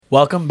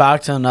Welcome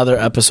back to another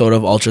episode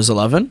of Ultras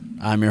 11.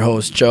 I'm your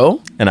host,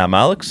 Joe. And I'm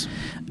Alex.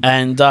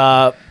 And,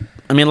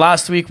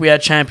 last week we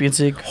had Champions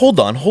League. Hold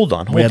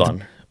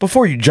on.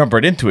 Before you jump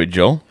right into it,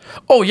 Joe.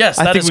 Oh, yes,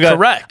 that is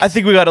correct. I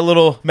think we got a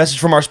little message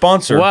from our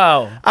sponsor.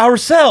 Wow.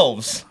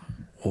 Ourselves.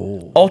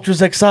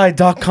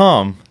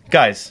 Ultrasxi.com.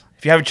 Guys,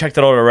 if you haven't checked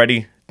it out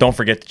already, don't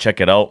forget to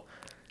check it out.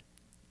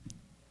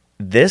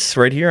 This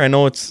right here, I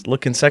know it's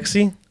looking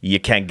sexy. You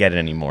can't get it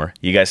anymore.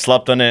 You guys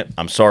slept on it.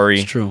 I'm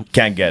sorry. It's true.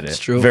 Can't get it. It's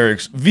true. Very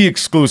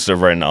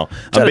exclusive right now.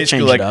 I'm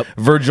basically like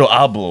Virgil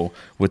Abloh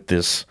with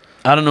this.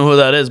 I don't know who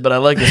that is, but I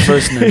like his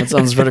first name. It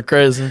sounds pretty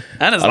crazy.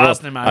 And his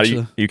last name,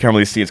 actually. You can't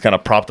really see. It's kind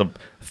of propped up,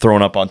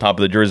 thrown up on top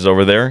of the jerseys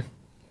over there.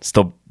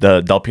 Still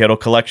the Del Piero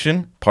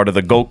collection, part of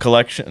the GOAT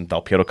collection.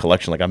 Del Piero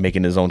collection, like I'm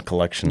making his own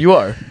collection. You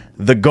are.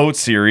 The GOAT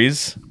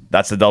series,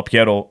 that's the Del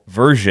Piero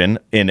version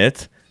in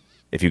it.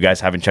 If you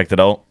guys haven't checked it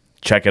out,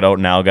 check it out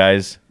now,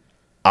 guys.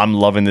 I'm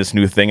loving this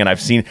new thing, and I've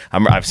seen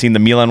the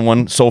Milan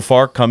one so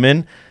far come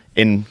in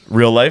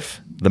real life,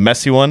 the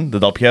Messi one, the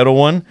Del Piero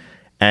one,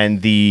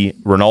 and the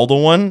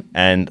Ronaldo one,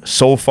 and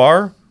so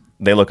far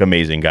they look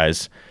amazing,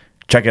 guys.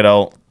 Check it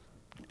out,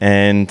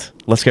 and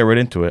let's get right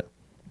into it.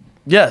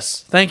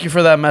 Yes, thank you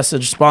for that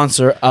message.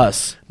 Sponsor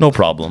us. No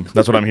problem.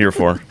 That's what I'm here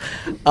for.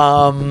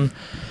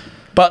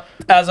 But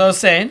as I was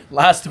saying,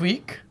 last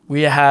week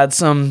we had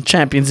some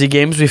Champions League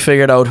games. We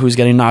figured out who's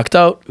getting knocked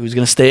out, who's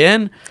going to stay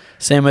in.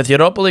 Same with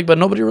Europa League, but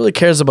nobody really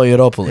cares about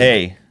Europa League.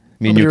 Hey,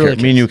 me and you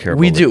care about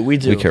We League. do. We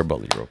care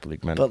about the Europa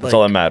League, man. But that's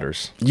all that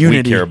matters.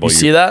 Unity. We care about you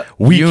see that?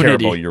 We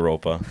Unity. care about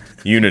Europa.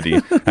 Unity.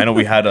 I know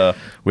we had a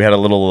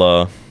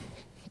little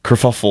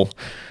kerfuffle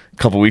a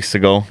couple weeks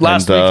ago.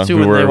 Last week too,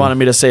 when they wanted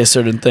me to say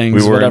certain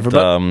things. We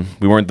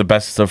weren't the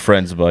best of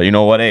friends, but you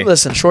know what? Hey,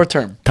 listen, short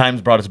term.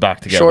 Times brought us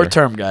back together. Short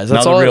term, guys.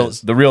 That's now all it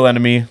is. The real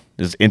enemy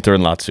is Inter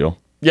and Lazio.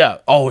 Yeah,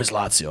 always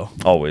Lazio.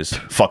 Always.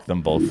 Fuck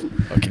them both.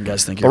 Fucking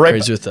guys think you're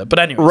crazy with that. But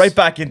anyways. Right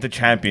back into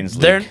Champions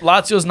League.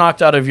 Lazio's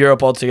knocked out of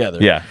Europe altogether.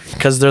 Yeah.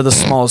 Because they're the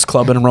smallest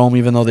club in Rome,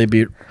 even though they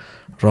beat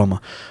Roma.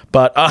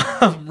 But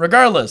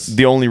regardless.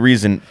 The only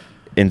reason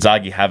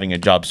Inzaghi having a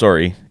job,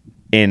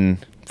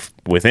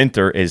 with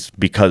Inter is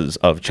because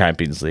of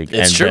Champions League.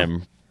 It's true.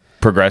 Them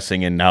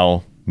progressing and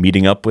now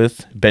meeting up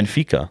with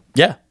Benfica.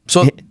 Yeah.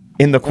 So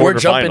in the quarterfinal. We're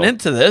jumping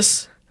into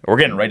this. We're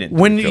getting right into it.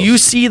 When you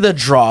see the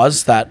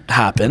draws that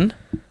happen,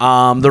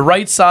 the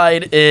right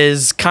side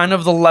is kind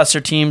of the lesser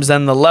teams,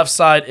 and the left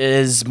side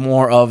is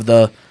more of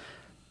the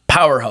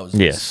powerhouses.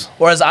 Yes.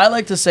 Or as I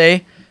like to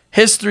say,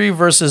 history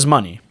versus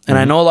money. And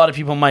I know a lot of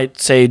people might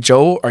say,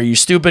 Joe, are you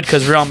stupid?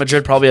 Because Real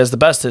Madrid probably has the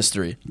best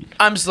history.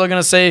 I'm still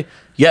going to say,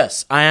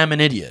 yes, I am an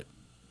idiot.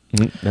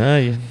 No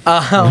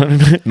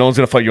one's going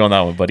to fight you on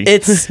that one, buddy.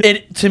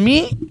 To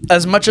me,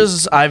 as much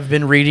as I've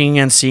been reading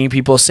and seeing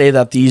people say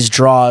that these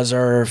draws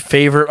are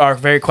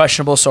very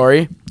questionable,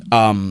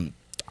 I'm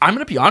going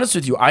to be honest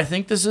with you. I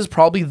think this is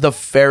probably the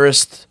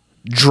fairest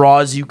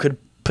draws you could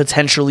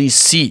potentially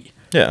see.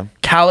 Yeah.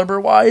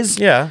 Caliber-wise.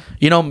 Yeah.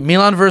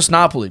 Milan versus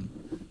Napoli.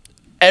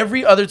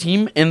 Every other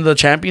team in the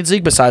Champions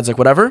League besides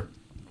whatever,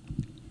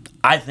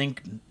 I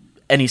think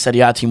any Serie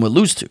A team would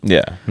lose to.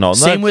 Yeah. No.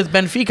 Same with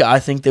Benfica. I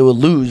think they would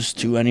lose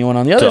to anyone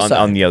on the other side.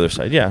 On the other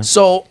side, yeah.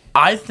 So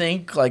I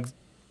think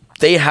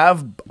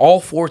all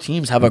four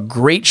teams have a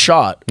great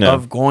shot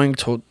of going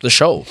to the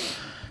show.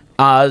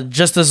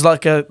 Just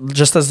like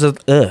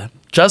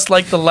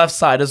the left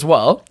side as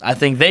well. I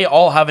think they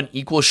all have an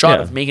equal shot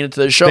of making it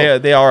to the show.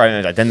 They are.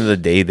 At the end of the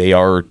day, they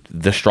are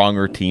the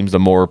stronger teams, the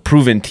more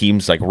proven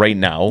teams, like right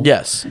now.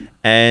 Yes.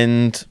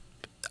 And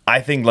I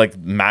think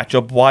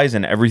matchup wise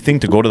and everything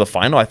to go to the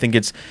final, I think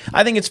it's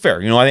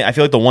fair. I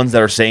feel like the ones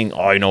that are saying,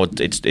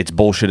 it's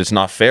bullshit, it's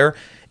not fair,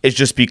 it's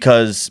just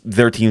because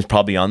their team's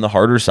probably on the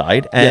harder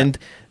side, and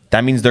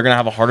that means they're gonna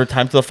have a harder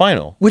time to the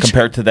final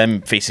compared to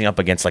them facing up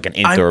against an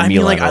Inter or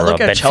Milan or I look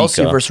at Benfica.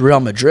 Chelsea versus Real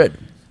Madrid.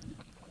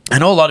 I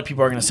know a lot of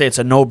people are going to say it's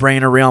a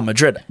no-brainer Real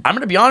Madrid. I'm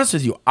going to be honest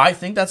with you. I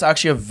think that's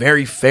actually a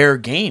very fair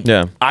game.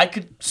 Yeah. I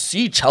could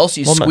see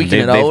Chelsea squeaking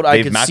it out.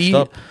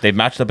 They've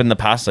matched up in the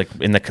past,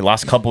 in the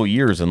last couple of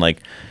years, and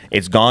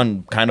it's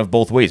gone kind of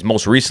both ways.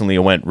 Most recently, it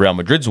went Real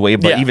Madrid's way,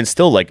 but even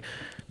still,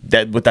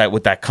 that with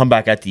that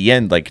comeback at the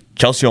end,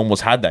 Chelsea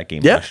almost had that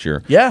game last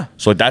year. Yeah.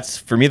 So that's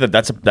for me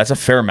that's a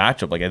fair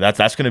matchup.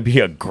 That's going to be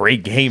a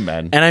great game,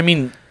 man.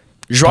 And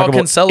Joao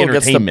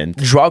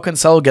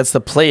Cancelo gets to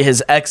play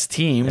his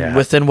ex-team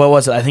within, what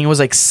was it? I think it was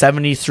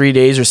 73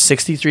 days or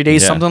 63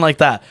 days, something like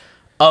that,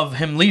 of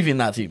him leaving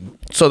that team.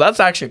 So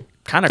that's actually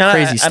kind of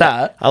crazy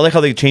stat. I like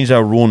how they changed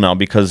that rule now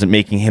because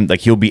making him,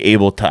 he'll be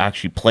able to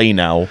actually play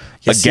now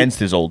against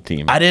his old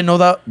team. I didn't know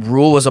that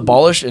rule was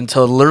abolished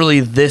until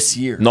literally this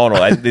year. No,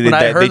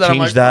 they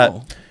changed that.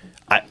 Oh.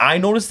 I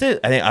noticed it.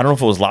 I don't know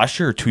if it was last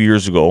year or 2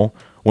 years ago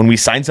when we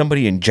signed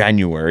somebody in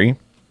January.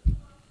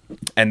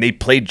 And they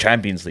played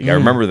Champions League. I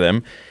remember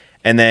them.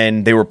 And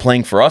then they were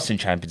playing for us in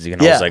Champions League.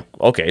 And I was like,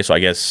 okay, so I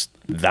guess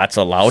that's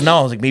allowed now.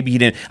 I was like, maybe he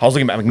didn't. I was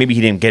looking at maybe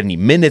he didn't get any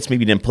minutes.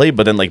 Maybe he didn't play.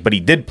 But then but he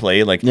did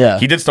play.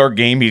 He did start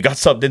game. He got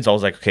subbed in. So I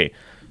was like, okay,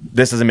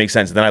 this doesn't make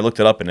sense. And then I looked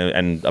it up,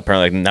 and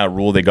apparently like, that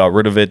rule, they got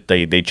rid of it.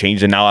 They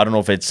changed it. Now I don't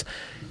know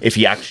if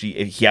he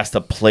has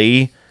to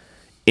play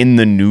in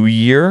the new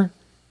year,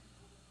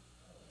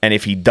 and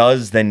if he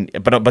does, then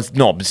but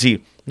no. But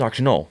see, no,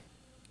 actually no.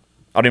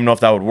 I don't even know if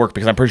that would work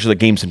because I'm pretty sure the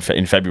game's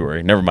in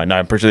February. Never mind. No,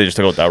 I'm pretty sure they just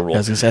took out that rule. I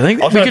was gonna say, I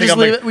think we could just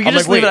leave it. We could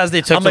just leave it as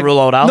they took the rule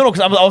out. No, because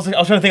I was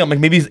trying to think. I'm like,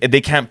 maybe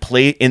they can't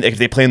play if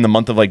they play in the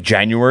month of like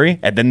January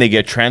and then they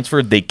get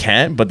transferred. They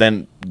can't. But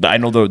then I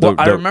know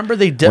I remember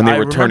they did. I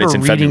remember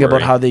reading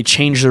about how they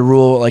changed the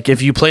rule. Like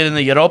if you played in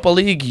the Europa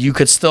League, you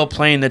could still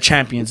play in the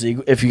Champions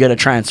League if you get a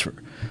transfer.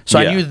 So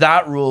I knew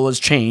that rule was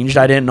changed.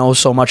 I didn't know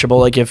so much about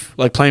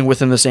like playing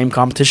within the same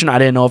competition. I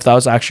didn't know if that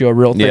was actually a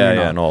real thing.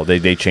 Yeah, no,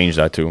 they changed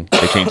that too.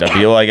 They changed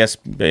that. But, I guess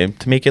to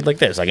make it like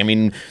this. Like I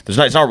mean, it's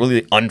not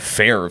really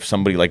unfair if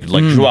somebody like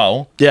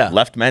Joao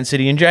left Man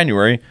City in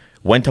January,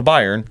 went to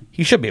Bayern,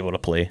 he should be able to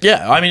play.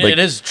 Yeah, I mean, it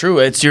is true.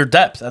 It's your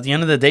depth. At the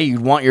end of the day,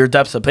 you'd want your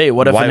depth to pay.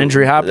 What if an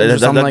injury happens or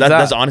something like that?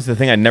 That's honestly the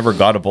thing I never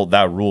got about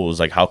that rule is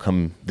like how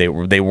come they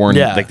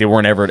weren't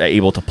ever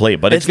able to play.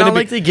 But it's not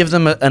like they give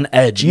them an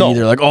edge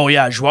either. Like, oh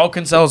yeah, Joao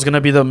Cancelo is going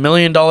to be the $1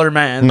 million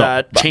man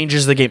that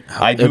changes the game.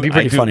 It'd be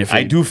pretty funny.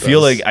 I do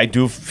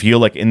feel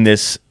like in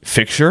this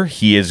fixture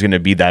he is going to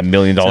be that $1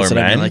 million man.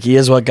 I mean. Like he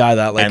is what guy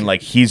that and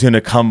like he's going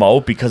to come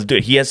out because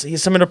dude, he has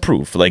something to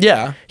prove. Like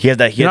he had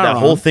that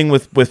whole thing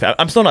with.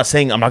 I'm still not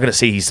saying I'm not going to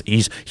say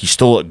he's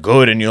still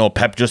good and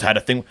Pep just had a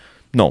thing.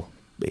 No,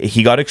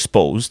 he got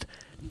exposed.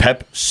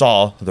 Pep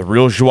saw the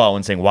real Joao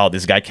and saying, "Wow,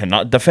 this guy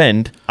cannot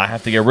defend. I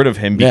have to get rid of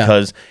him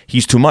because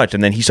he's too much."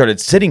 And then he started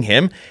sitting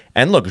him.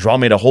 And look, Joao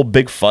made a whole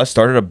big fuss.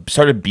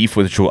 Started beef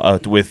with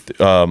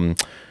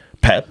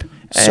Pep,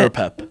 Sir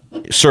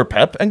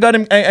Pep, and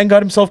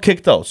got himself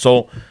kicked out.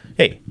 So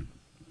hey,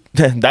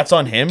 that's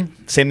on him.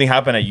 Same thing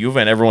happened at Juve,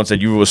 and everyone said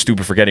Juve was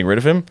stupid for getting rid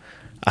of him.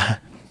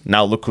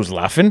 Now look who's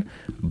laughing.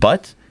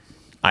 But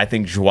I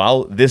think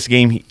Joao, this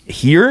game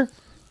here,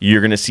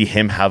 you're going to see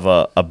him have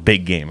a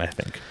big game, I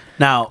think.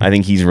 Now, I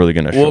think he's really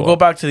going to show We'll go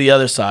back to the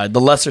other side, the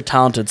lesser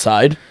talented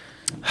side.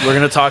 We're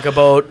going to talk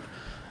about...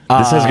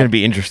 this side's going to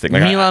be interesting.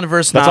 Like, Milan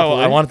versus Napoli. That's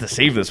why I wanted to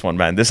save this one,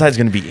 man. This side's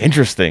going to be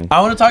interesting. I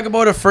want to talk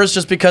about it first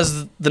just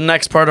because the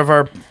next part of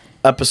our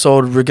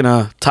episode, we're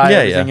going to tie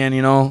everything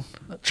in,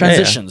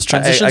 Transitions.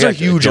 Transitions are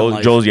huge in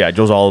life.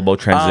 Joe's all about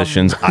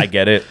transitions. I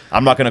get it.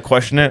 I'm not going to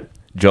question it.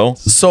 Joe?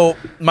 So,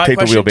 my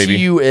question to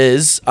you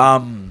is...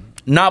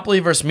 Napoli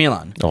versus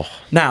Milan. Oh.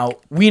 Now,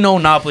 we know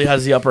Napoli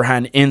has the upper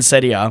hand in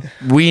Serie A.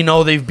 We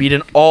know they've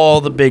beaten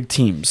all the big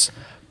teams.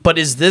 But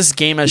is this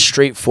game as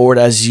straightforward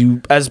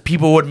as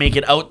people would make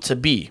it out to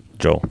be?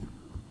 Joe,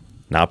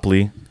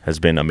 Napoli has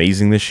been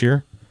amazing this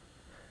year.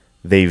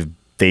 They've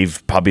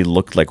probably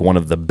looked like one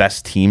of the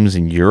best teams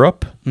in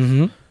Europe.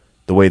 Mm-hmm.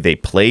 The way they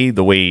play,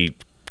 the way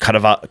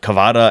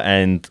Cavada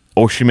and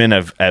Osimhen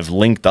have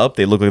linked up.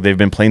 They look like they've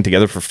been playing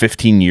together for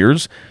 15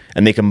 years,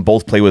 and they can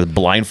both play with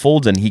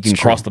blindfolds, and he can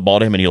cross the ball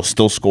to him, and he'll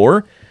still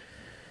score.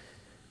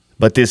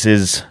 But this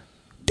is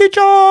the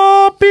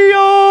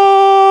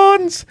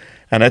champions,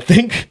 and I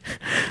think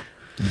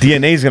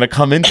DNA is going to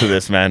come into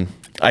this, man.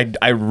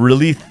 I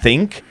really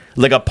think,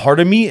 like a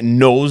part of me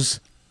knows,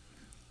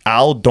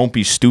 Al, don't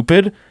be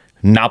stupid.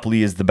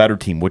 Napoli is the better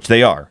team, which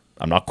they are.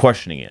 I'm not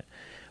questioning it.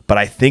 But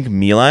I think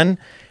Milan,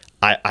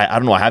 I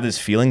don't know, I have this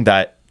feeling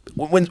that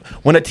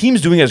when a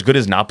team's doing as good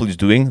as Napoli's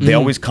doing, they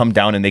always come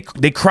down and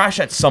they crash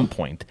at some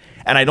point.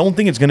 And I don't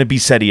think it's going to be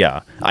Serie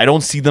A. I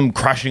don't see them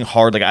crashing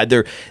hard. Like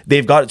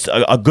they've got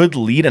a good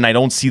lead, and I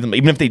don't see them,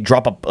 even if they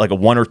drop up like a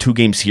 1 or 2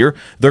 games here,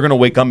 they're going to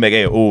wake up and be like,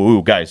 hey,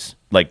 ooh, guys.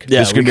 Like,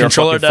 this is going to be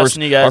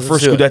our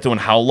first Scudetto in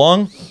how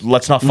long?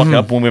 Let's not fuck it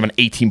up when we have an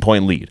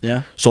 18-point lead.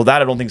 Yeah. So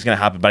that I don't think is going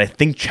to happen. But I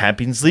think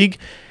Champions League,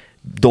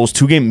 those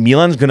 2 games,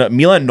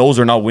 Milan knows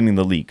they're not winning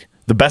the league.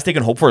 The best they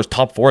can hope for is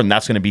top 4, and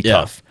that's going to be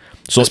tough.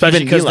 So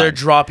especially because they're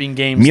dropping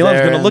games.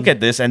 Milan's going to look at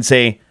this and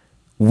say,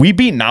 we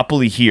beat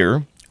Napoli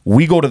here.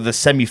 We go to the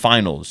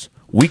semifinals.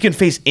 We can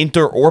face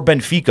Inter or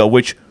Benfica,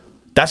 which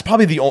that's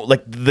probably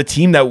the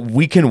team that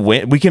we can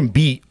win. We can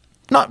beat,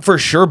 not for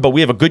sure, but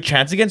we have a good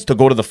chance against to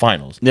go to the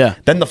finals. Yeah.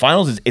 Then the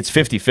finals it's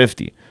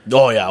 50-50.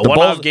 Oh yeah,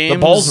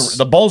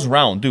 the ball's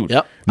round, dude.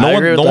 Yep.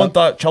 No one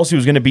thought Chelsea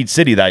was going to beat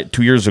City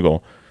 2 years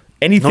ago.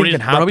 Anything can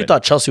happen. Nobody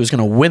thought Chelsea was going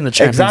to win the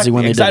Champions League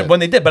when they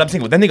did. But I'm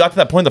saying, then they got to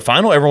that point in the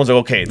final. Everyone's like,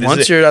 okay,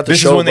 this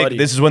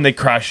is when they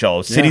crash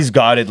out. City's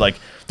got it. Like,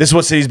 this is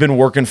what City's been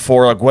working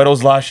for.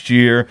 Agüero's last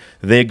year,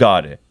 they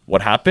got it.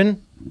 What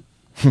happened?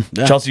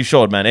 Chelsea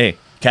showed, man. Hey,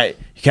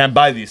 you can't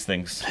buy these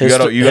things. You got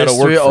to work for it.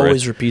 History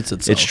always repeats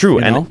itself. It's true,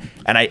 and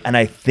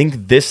I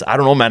think this. I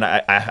don't know, man.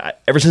 I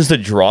ever since the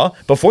draw,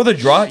 before the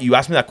draw, you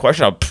asked me that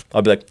question,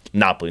 I'll be like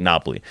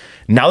Napoli.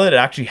 Now that it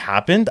actually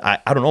happened, I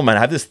don't know, man. I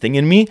have this thing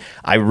in me.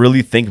 I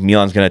really think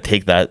Milan's gonna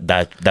take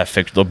that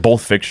fixture,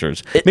 both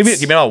fixtures. Maybe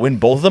they may not win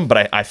both of them,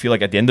 but I feel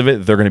like at the end of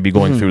it, they're gonna be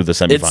going through the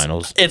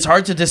semifinals. It's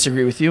hard to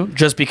disagree with you,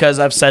 just because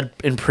I've said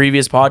in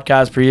previous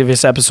podcasts,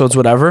 previous episodes,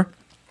 whatever.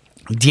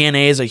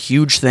 DNA is a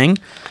huge thing,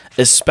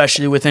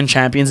 especially within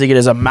Champions League. It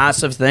is a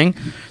massive thing.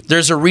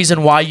 There's a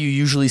reason why you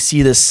usually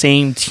see the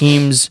same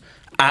teams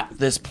at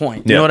this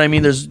point. You know what I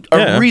mean? There's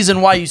a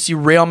reason why you see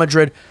Real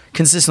Madrid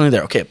consistently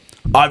there. Okay,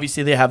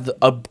 obviously they have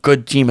a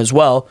good team as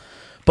well,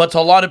 but to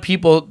a lot of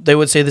people, they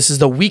would say this is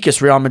the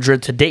weakest Real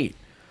Madrid to date.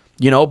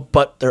 You know,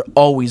 but they're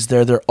always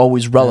there. They're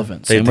always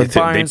relevant. They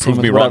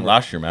proved me wrong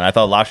last year, man. I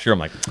thought last year I'm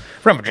like,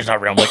 Real Madrid's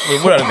not Real. I'm like,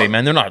 what are they,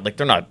 man? They're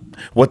not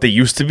what they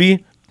used to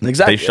be.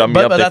 Exactly. They shut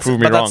me up. They proved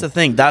me wrong. But that's the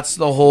thing. That's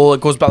the whole.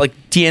 It goes back like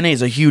DNA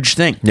is a huge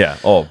thing. Yeah.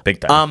 Oh, big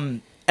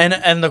time.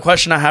 And the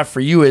question I have for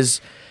you is,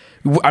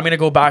 I'm gonna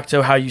go back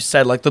to how you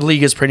said like the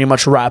league is pretty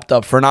much wrapped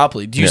up for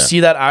Napoli. Do you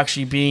see that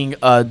actually being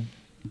a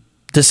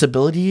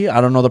disability? I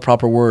don't know the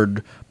proper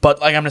word,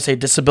 but like I'm gonna say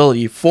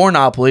disability for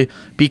Napoli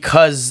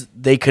because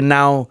they can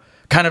now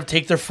kind of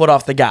take their foot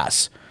off the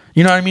gas.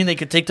 You know what I mean? They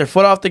could take their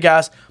foot off the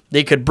gas.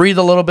 They could breathe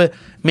a little bit.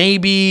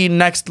 Maybe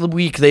next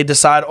week they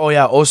decide, oh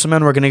yeah,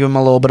 Osimhen, we're going to give him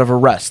a little bit of a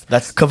rest.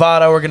 That's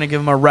Cavada, we're going to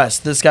give him a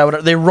rest. This guy,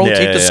 whatever. They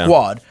rotate the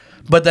squad.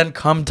 But then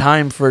come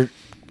time for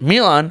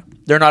Milan,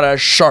 they're not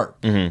as sharp.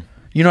 Mm-hmm.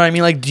 You know what I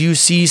mean? Like, do you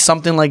see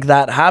something like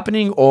that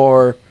happening?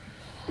 Or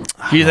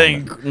do you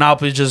think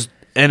Napoli's just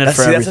in it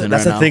for everything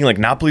That's the thing. Like,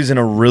 Napoli's in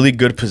a really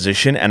good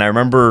position. And I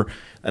remember,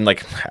 and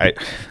like,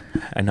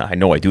 I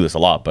know I do this a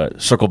lot,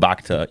 but circle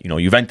back to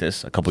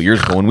Juventus a couple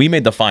years ago when we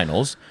made the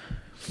finals.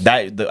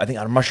 I think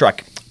I'm not sure. I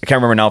can't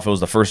remember now if it was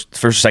the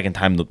first or second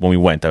time when we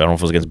went. I don't know if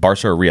it was against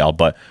Barca or Real,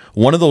 but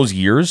one of those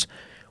years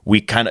we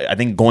kind of I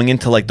think going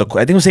into like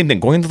I think the same thing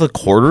going into the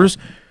quarters.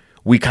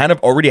 We kind of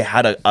already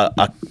had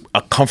a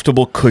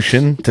comfortable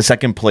cushion to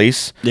second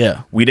place.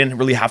 Yeah, we didn't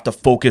really have to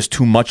focus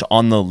too much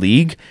on the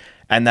league,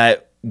 and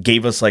that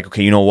gave us like,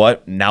 okay, you know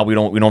what? Now we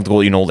don't have to go,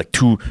 like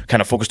too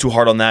kind of focus too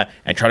hard on that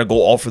and try to go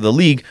all for the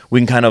league. We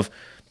can kind of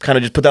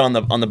just put that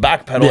on the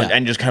back pedal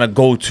and just kind of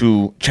go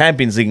to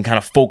Champions League and kind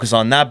of focus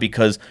on that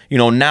because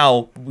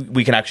now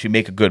we can actually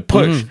make a good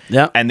push. Mm-hmm.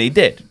 Yeah, and they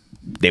did.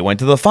 They went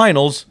to the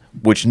finals,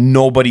 which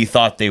nobody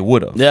thought they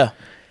would have. Yeah.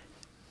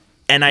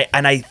 And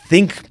I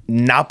think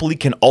Napoli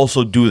can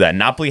also do that.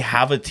 Napoli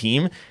have a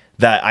team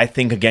that I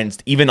think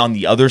against, even on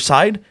the other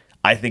side,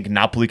 I think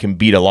Napoli can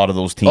beat a lot of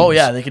those teams. Oh,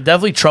 yeah. They could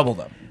definitely trouble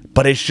them.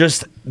 But it's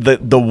just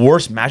the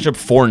worst matchup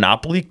for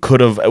Napoli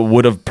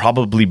would have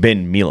probably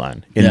been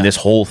Milan in this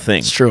whole thing.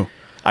 It's true.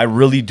 I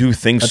really do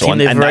think so. Team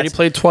they've already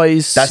played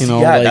twice. That's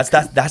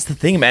the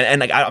thing, man.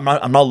 And like,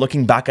 I'm not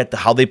looking back at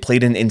how they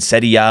played in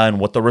Serie A and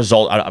what the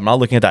result. I'm not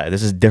looking at that.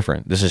 This is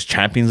different. This is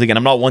Champions League, and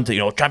I'm not one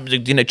to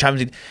Champions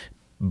League,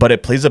 but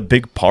it plays a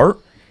big part.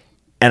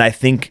 And I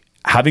think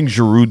having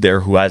Giroud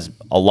there, who has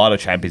a lot of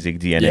Champions League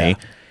DNA,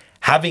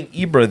 having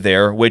Ibra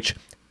there, which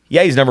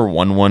he's never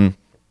won one.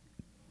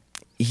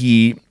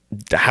 He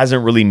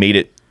hasn't really made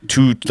it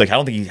to I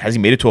don't think has he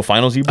made it to a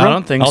finals. Ibra? I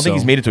don't think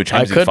he's made it to a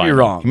Champions League final.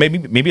 I could be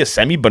wrong. Maybe a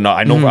semi, but no,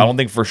 I don't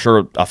think for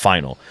sure a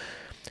final.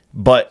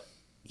 But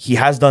he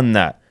has done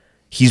that.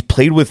 He's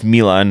played with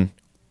Milan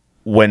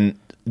when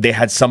they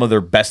had some of their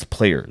best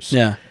players.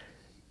 Yeah.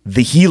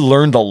 He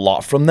learned a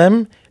lot from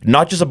them,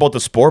 not just about the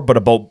sport, but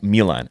about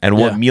Milan and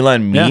what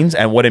Milan means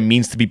and what it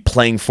means to be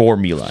playing for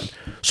Milan.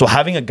 So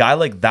having a guy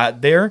like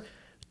that there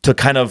to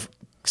kind of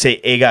say,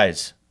 hey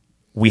guys,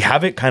 we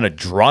have it kind of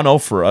drawn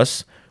out for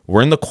us.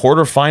 We're in the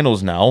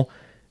quarterfinals now.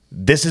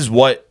 This is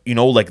what,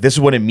 this is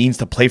what it means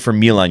to play for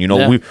Milan.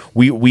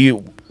 We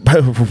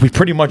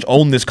pretty much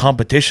own this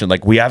competition.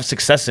 Like, we have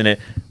success in it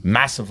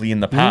massively in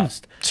the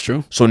past. It's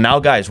true. So now,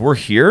 guys, we're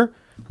here.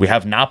 We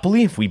have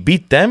Napoli. If we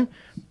beat them,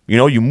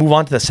 you move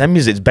on to the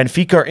semis. It's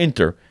Benfica or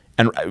Inter.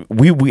 And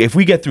if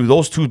we get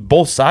through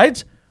both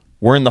sides,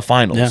 we're in the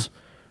finals. Yeah.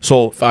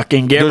 So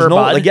fucking give her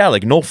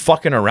no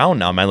fucking around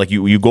now, man. Like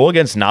you go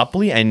against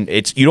Napoli and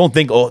you don't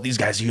think, oh, these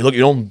guys,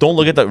 don't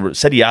look at that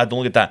Serie A, don't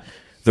look at that.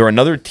 They're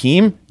another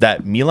team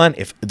that Milan,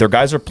 if their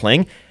guys are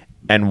playing,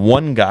 and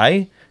one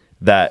guy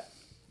that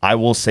I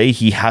will say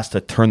he has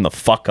to turn the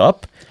fuck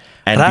up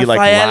and be like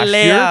last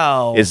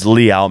year is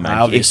Leao, man.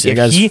 Obviously,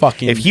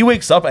 if he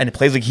wakes up and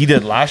plays like he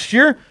did last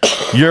year,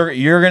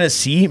 you're gonna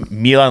see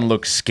Milan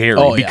look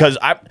scary because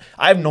I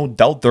have no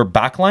doubt their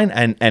backline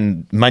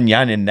and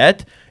Magnan in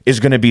net is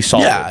going to be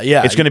solid.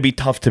 Yeah. It's going to be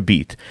tough to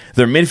beat.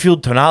 Their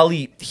midfield,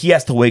 Tonali, he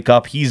has to wake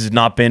up. He's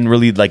not been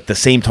really like the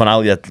same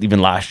Tonali that even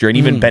last year. And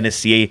even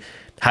Benassier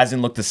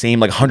hasn't looked the same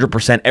like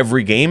 100%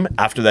 every game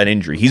after that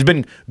injury. He's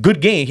been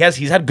good game.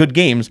 He's had good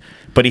games,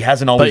 but he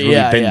hasn't always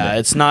really been there.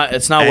 It's not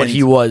what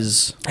he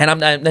was. And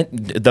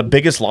the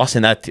biggest loss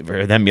in that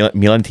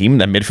Milan team,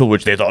 that midfield,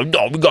 which they thought,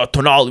 we got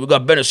Tonali, we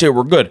got Benassier,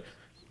 we're good.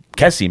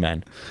 Kessie,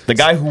 man. The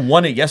guy who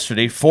won it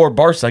yesterday for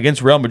Barca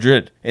against Real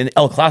Madrid in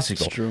El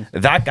Clasico. It's true.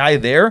 That guy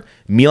there,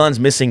 Milan's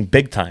missing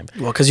big time.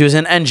 Well, because he was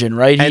an engine,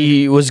 right?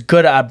 He was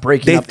good at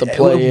breaking up the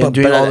play and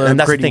doing all the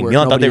that's the thing. Work.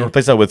 Milan thought they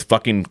replaced that with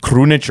fucking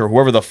Krunic or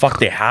whoever the fuck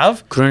they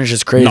have. Krunic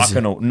is crazy.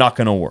 Not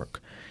gonna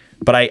work.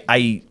 But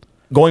I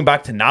going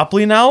back to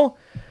Napoli now,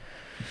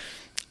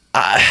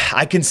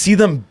 I can see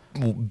them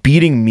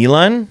beating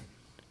Milan,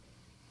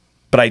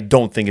 but I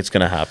don't think it's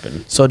gonna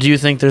happen. So do you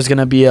think there's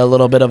gonna be a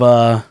little bit of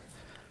a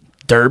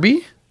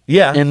derby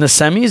in the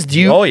semis? Do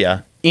you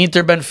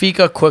Inter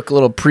Benfica, quick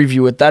little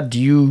preview with that. Do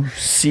you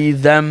see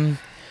them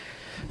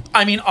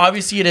I mean,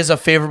 obviously, it is a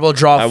favorable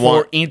draw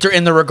for Inter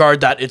in the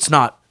regard that it's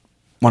not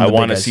one of the big guys.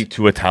 I want to see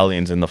 2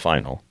 Italians in the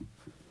final.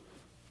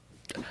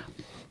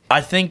 I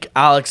think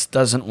Alex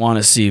doesn't want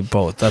to see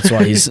both. That's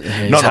why he's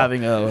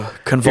having a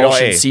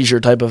convulsion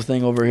seizure type of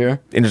thing over here.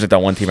 Inter's like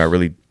that one team I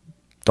really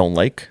don't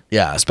like.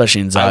 Yeah,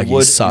 especially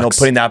Inzaghi sucks.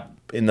 Putting that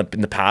in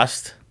the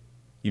past,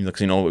 even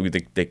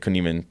because they couldn't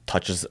even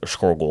touch us or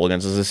score a goal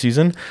against us this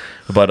season.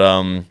 But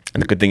and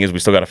the good thing is we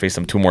still got to face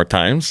them 2 more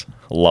times.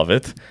 Love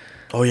it.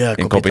 Oh yeah,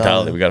 in Coppa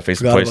Italia we got to face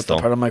them twice still.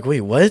 I'm like,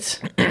 wait,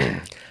 what?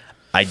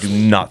 I do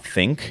not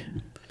think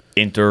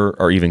Inter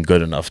are even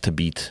good enough to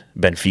beat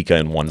Benfica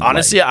in one.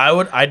 Honestly,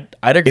 leg.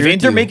 I'd agree. If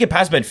Inter make it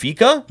past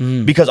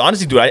Benfica, because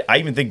honestly, dude, I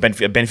even think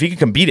Benfica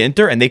can beat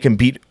Inter and they can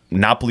beat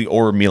Napoli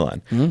or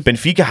Milan.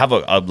 Benfica have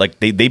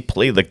they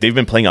play like they've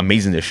been playing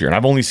amazing this year, and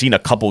I've only seen a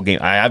couple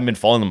games. I haven't been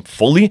following them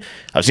fully.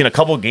 I've seen a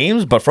couple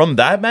games, but from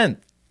that, man,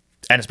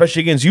 and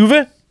especially against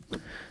Juve,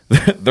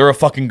 they're a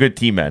fucking good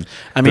team, man.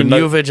 I mean,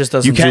 Juve just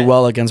doesn't do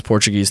well against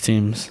Portuguese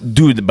teams.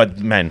 Dude, but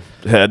man,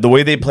 the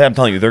way they play, I'm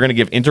telling you, they're going to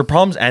give Inter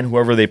problems and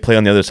whoever they play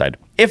on the other side.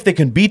 If they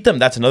can beat them,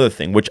 that's another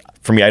thing, which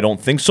for me, I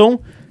don't think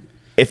so.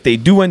 If they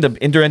do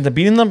Inter ends up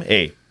beating them,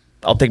 hey,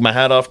 I'll take my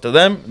hat off to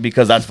them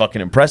because that's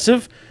fucking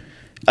impressive.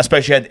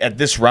 Especially at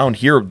this round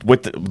here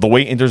with the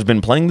way Inter's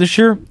been playing this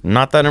year,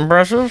 not that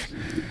impressive.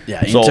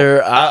 Yeah, Inter,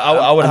 so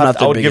I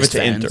would give it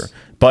to Inter.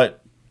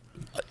 But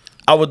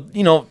I would,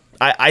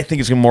 I think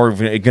it's more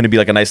going to be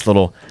like a nice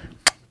little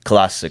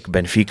classic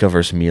Benfica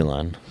versus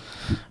Milan.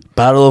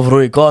 Battle of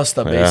Rui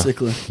Costa,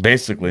 basically.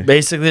 Yeah.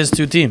 Basically, there's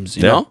 2 teams,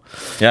 you know?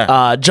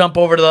 Yeah. Jump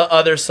over to the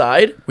other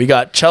side. We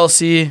got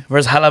Chelsea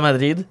versus Real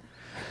Madrid.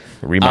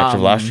 Rematch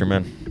of last year,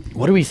 man.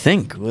 What do we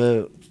think?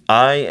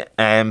 I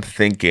am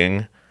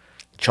thinking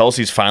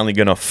Chelsea's finally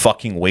going to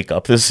fucking wake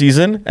up this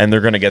season, and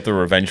they're going to get the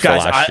revenge for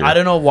last year. I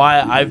don't know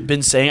why I've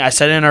been saying, I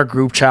said it in our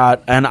group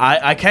chat, and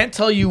I can't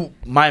tell you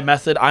my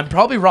method. I'm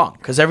probably wrong,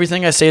 because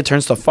everything I say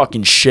turns to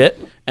fucking shit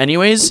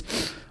anyways,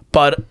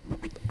 but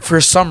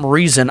for some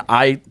reason,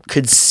 I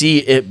could see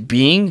it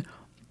being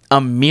a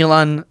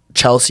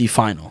Milan-Chelsea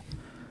final.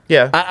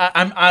 Yeah.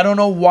 I don't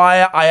know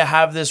why I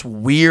have this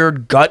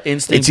weird gut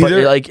instinct, but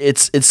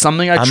it's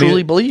something I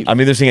truly believe.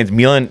 I'm either saying it's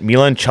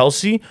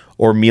Milan-Chelsea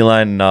or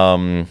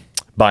Milan...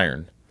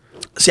 Bayern.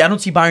 See, I don't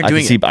see Bayern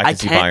doing it. I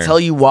can't tell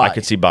you why. I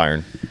could see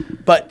Bayern.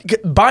 But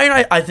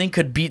Bayern, I think,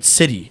 could beat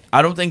City.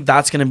 I don't think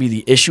that's going to be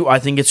the issue. I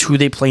think it's who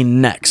they play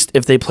next.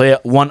 If they play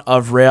one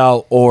of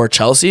Real or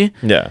Chelsea,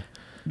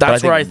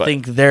 that's where I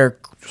think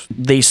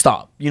they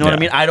stop. You know what I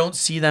mean? I don't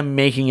see them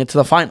making it to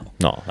the final.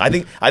 No, I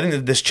think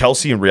that this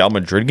Chelsea and Real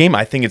Madrid game,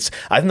 I think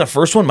the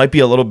first one might be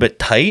a little bit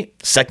tight.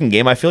 Second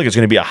game, I feel like it's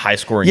going to be a high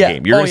scoring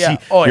game. You're going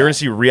to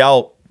see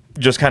Real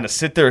just kind of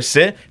sit,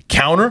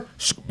 counter,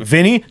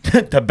 Vinny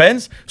to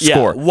Benz,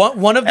 score.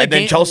 One of the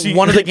games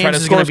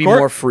is going to be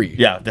more free.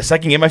 Yeah, the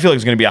second game I feel like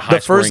is going to be a high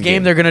scoring game. The first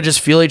game they're going to just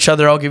feel each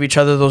other out, give each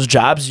other those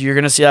jabs. You're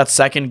going to see that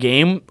second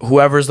game,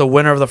 whoever's the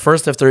winner of the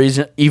first, if there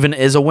even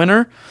is a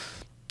winner,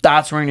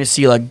 that's where you're going to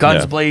see like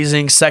guns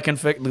blazing,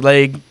 second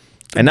leg.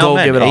 And now,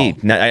 man, give it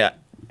all.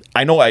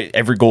 I know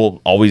every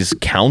goal always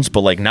counts, but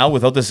like now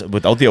without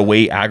the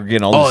away aggregate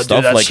and all this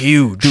stuff, that's like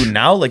huge. Dude,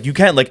 now like you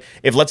can't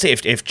if let's say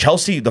if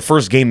Chelsea the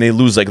first game they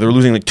lose they're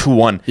losing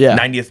 2-1,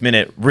 90th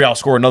minute, Real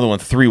score another one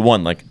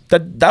 3-1, like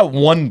that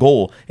one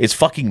goal is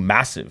fucking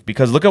massive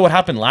because look at what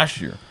happened last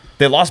year.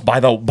 They lost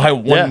by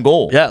one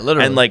goal. Yeah,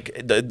 literally. And like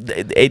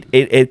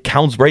it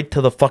counts right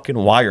to the fucking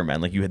wire, man.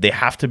 Like they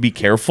have to be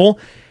careful.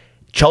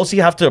 Chelsea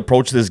have to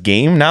approach this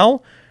game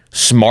now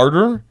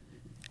smarter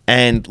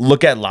and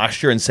look at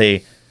last year and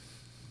say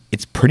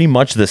it's pretty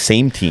much the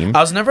same team.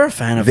 I was never a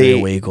fan of the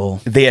away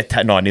goal.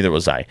 No, neither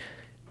was I.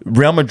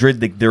 Real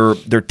Madrid,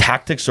 their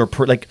tactics are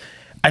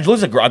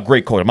Ancelotti's a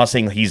great coach. I'm not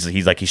saying he's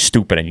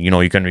stupid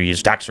and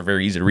his tactics are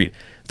very easy to read.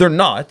 They're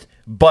not,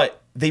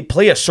 but they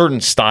play a certain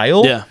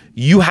style. Yeah.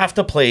 You have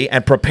to play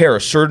and prepare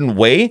a certain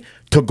way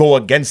to go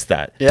against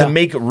that. Yeah. To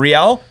make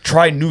Real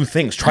try new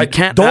things.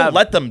 Don't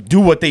let them do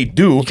what they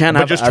do,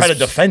 but just try to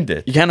defend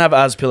it. You can't have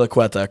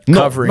Azpilicueta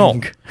covering.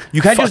 No.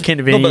 You can't just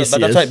Vinicius.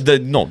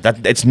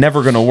 It's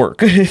never gonna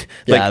work.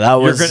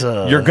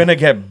 You're gonna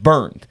get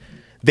burned.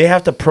 They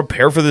have to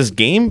prepare for this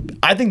game.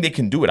 I think they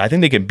can do it. I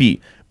think they can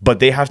beat, but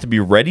they have to be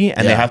ready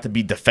and they have to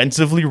be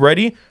defensively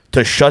ready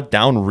to shut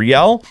down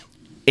Real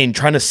in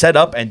trying to set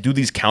up and do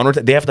these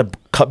counterattacks. They have to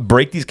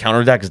break these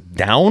counterattacks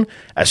down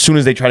as soon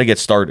as they try to get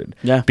started.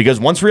 Yeah. Because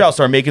once Real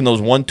start making those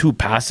 1-2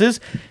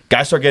 passes,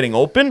 guys start getting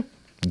open,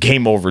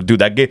 game over, dude.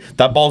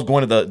 That ball's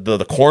going to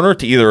the corner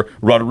to either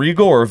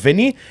Rodrigo or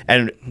Vinny,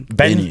 and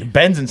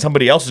Benz and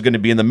somebody else is going to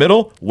be in the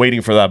middle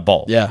waiting for that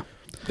ball. Yeah.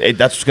 That's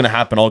what's going to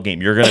happen all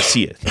game. You're going to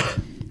see it.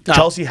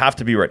 Chelsea have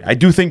to be ready. I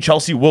do think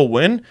Chelsea will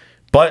win,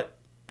 but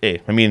hey,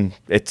 I mean,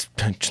 it's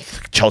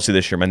Chelsea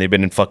this year, man. They've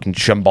been in fucking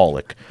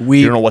shambolic.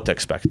 You don't know what to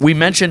expect. We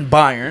mentioned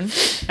Bayern,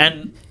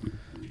 and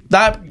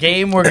that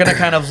game, we're going to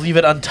kind of leave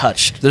it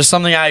untouched. There's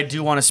something I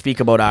do want to speak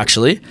about,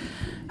 actually.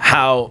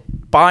 How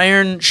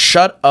Bayern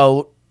shut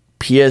out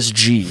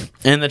PSG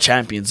in the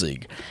Champions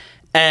League.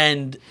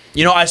 And,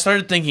 I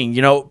started thinking,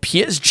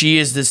 PSG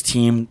is this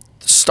team,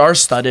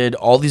 star-studded,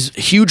 all these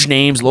huge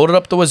names, loaded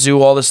up the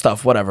wazoo, all this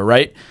stuff, whatever,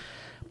 right?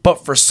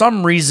 But for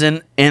some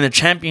reason, in the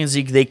Champions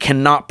League, they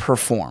cannot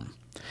perform.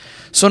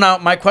 So now,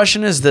 my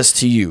question is this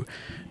to you.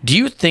 Do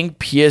you think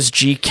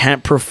PSG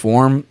can't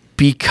perform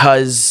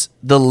because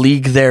the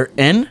league they're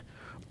in?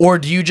 Or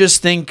do you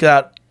just think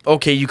that,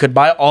 okay, you could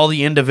buy all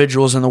the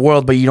individuals in the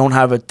world, but you don't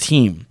have a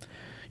team?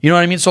 You know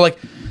what I mean? So,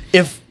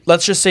 if,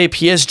 let's just say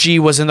PSG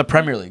was in the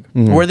Premier League,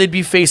 where they'd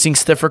be facing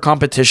stiffer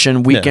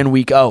competition week in,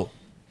 week out,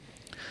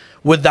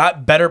 would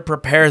that better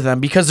prepare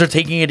them? Because they're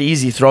taking it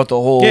easy throughout the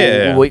whole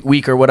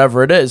week or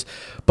whatever it is,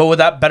 but would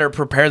that better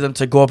prepare them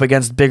to go up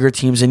against bigger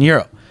teams in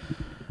Europe?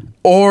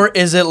 Or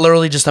is it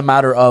literally just a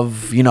matter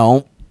of,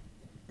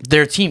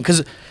 their team?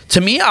 Because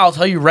to me, I'll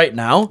tell you right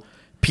now,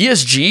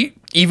 PSG,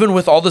 even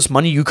with all this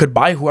money, you could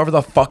buy whoever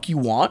the fuck you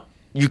want.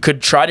 You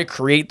could try to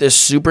create this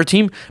super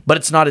team, but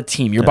it's not a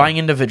team. You're buying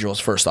individuals,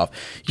 first off.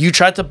 You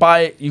got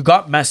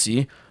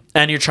Messi,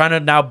 and you're trying to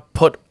now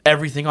put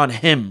everything on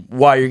him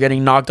while you're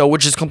getting knocked out,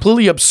 which is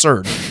completely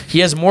absurd. He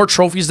has more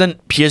trophies than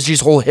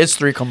PSG's whole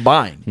history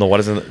combined. No,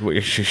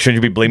 shouldn't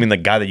you be blaming the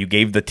guy that you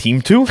gave the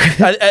team to?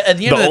 At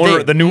the end of the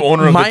day, the new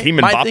owner of the team,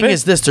 Mbappe? My thing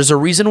is this. There's a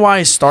reason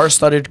why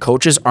star-studded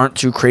coaches aren't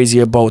too crazy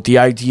about the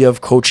idea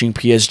of coaching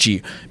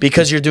PSG.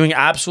 Because you're doing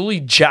absolutely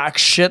jack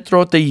shit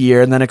throughout the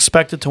year and then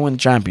expected to win the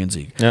Champions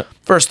League. Yep.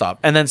 First off.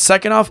 And then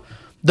second off,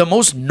 the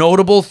most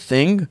notable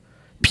thing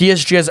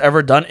PSG has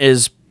ever done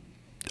is,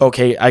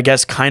 okay, I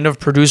guess kind of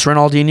produce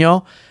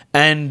Ronaldinho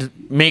and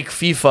make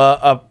FIFA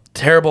a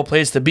terrible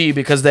place to be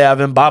because they have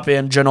Mbappe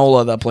and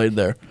Ginola that played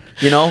there.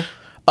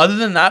 Other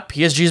than that,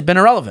 PSG's been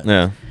irrelevant.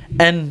 Yeah.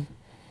 And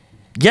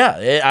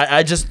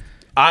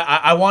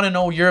I want to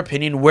know your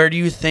opinion. What do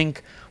you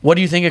think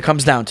it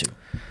comes down to?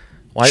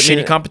 Well,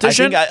 shitty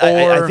competition?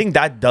 I think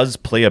that does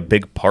play a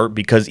big part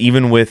because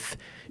even with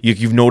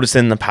you've noticed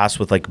in the past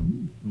with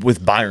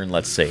Bayern,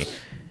 let's say.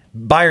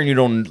 Bayern,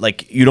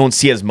 you don't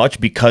see as much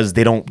because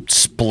they don't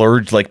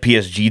splurge like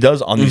PSG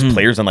does on these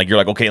players, and you're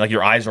okay,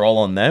 your eyes are all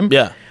on them.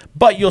 Yeah.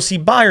 But you'll see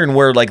Bayern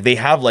where they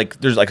have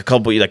there's a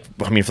couple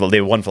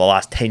they won for the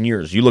last 10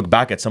 years. You look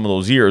back at some of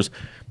those years,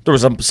 there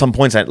was some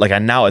points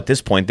and now at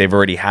this point they've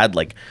already had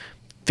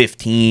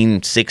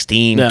 15,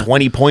 16,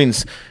 20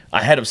 points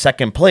ahead of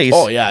second place.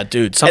 Oh yeah,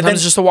 dude. Sometimes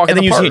it's just a walk in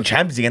the park. And then you see in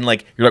Champions League,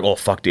 and you're oh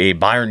fuck, hey,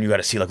 Bayern, you got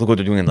to see look what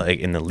they're doing in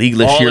the league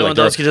this year.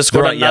 Lewandowski just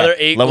scored another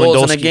 8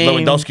 goals in a game.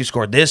 Lewandowski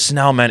scored this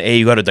now, man. Hey,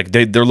 you got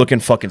to they're looking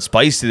fucking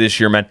spicy this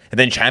year, man. And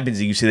then Champions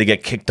League, you see they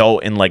get kicked out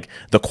in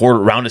the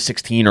round of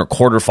 16 or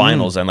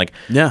quarterfinals,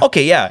 and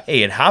okay, yeah,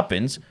 hey, it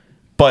happens,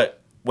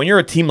 but when you're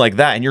a team like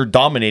that and you're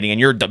dominating and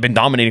you've been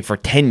dominating for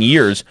 10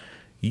 years.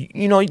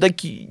 You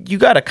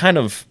got to kind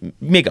of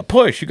make a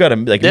push. You got to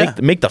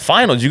make the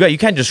finals. You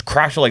can't just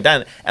crash it like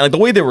that. And the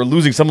way they were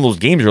losing some of those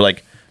games, you're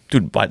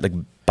dude,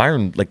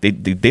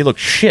 Bayern, they look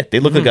shit. They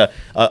look like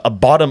a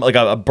bottom,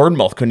 a bird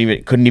mouth couldn't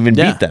even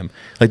beat them.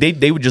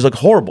 They would just look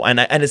horrible. And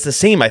it's the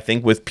same, I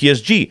think, with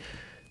PSG.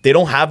 They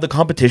don't have the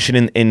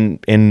competition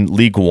in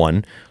League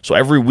One, so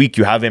every week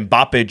you have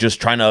Mbappe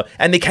just trying to,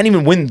 and they can't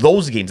even win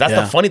those games. That's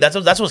the funny. That's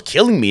what's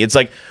killing me. It's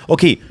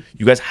okay,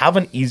 you guys have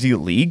an easy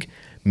league.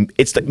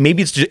 It's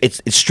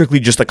strictly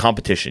just a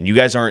competition. You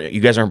guys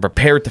aren't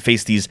prepared to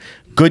face these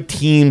good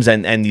teams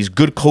and these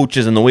good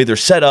coaches and the way they're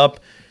set up.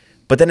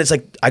 But then it's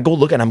I go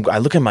look and I'll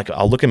look in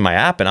my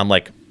app and I'm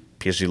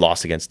PSG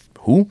lost against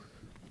who?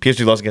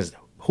 PSG lost against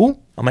who?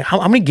 I'm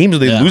how many games are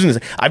they losing?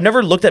 I've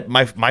never looked at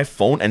my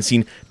phone and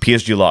seen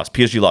PSG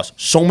lost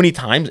so many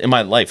times in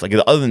my life.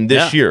 Other than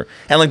this year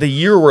and the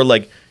year where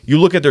you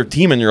look at their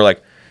team and you're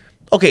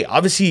okay,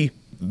 obviously.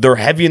 They're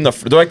heavy they're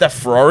like that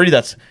Ferrari.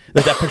 That's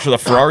that picture of the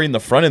Ferrari in the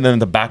front, and then in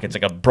the back it's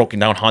a broken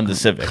down Honda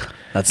Civic.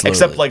 That's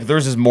except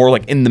theirs is more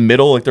in the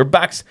middle. Their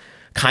back's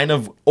kind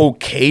of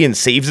okay and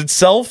saves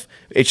itself.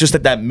 It's just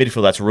that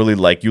midfield that's really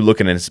you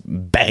looking at it's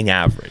bang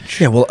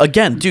average. Yeah, well,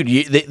 again, dude,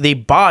 they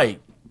buy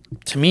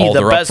to me all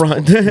the best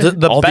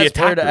the best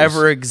player to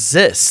ever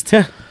exist.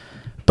 Yeah.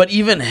 But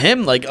even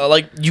him,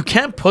 you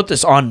can't put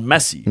this on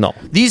Messi. No.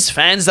 These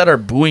fans that are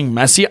booing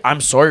Messi,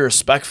 I'm sorry,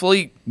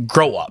 respectfully,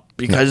 grow up.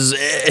 Because,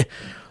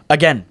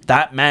 again,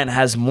 that man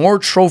has more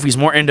trophies,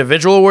 more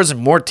individual awards, and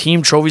more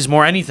team trophies,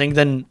 more anything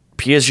than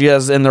PSG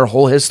has in their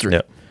whole history.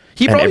 Yeah.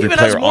 He probably even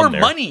has more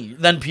money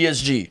than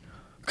PSG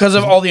because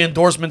of all the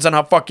endorsements and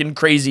how fucking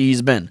crazy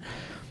he's been.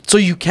 So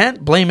you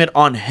can't blame it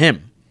on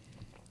him.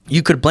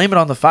 You could blame it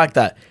on the fact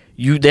that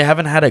they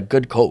haven't had a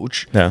good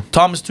coach. Yeah.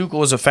 Thomas Tuchel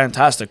was a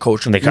fantastic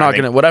coach. And they got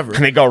rid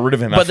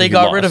of him. But they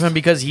got rid of him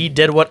because he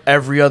did what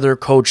every other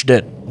coach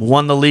did: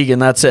 won the league, and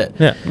that's it.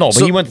 Yeah. No,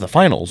 but he went to the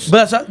finals.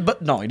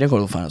 But no, he didn't go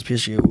to the finals.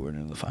 PSG went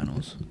into the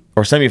finals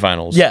or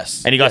semifinals.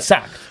 Yes, and he got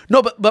sacked.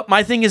 No, but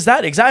my thing is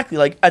that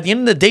exactly at the end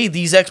of the day,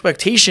 these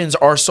expectations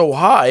are so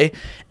high,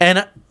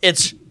 and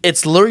it's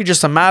literally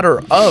just a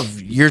matter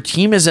of your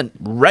team isn't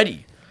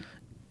ready.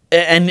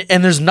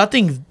 and there's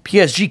nothing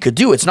PSG could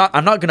do. It's not.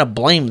 I'm not going to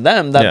blame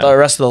them that the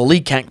rest of the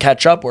league can't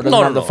catch up or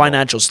doesn't have the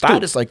financial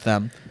status like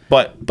them.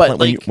 But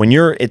like, when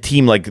you're a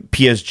team like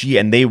PSG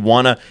and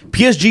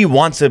PSG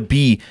wants to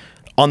be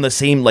on the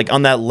same, like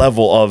on that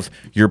level of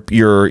your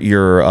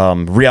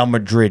Real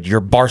Madrid, your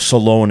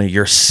Barcelona,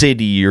 your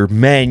City, your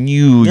Man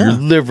U, your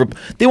Liverpool.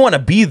 They want to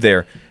be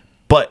there,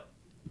 but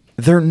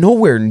they're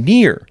nowhere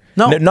near.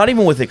 No, not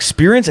even with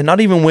experience and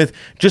not even with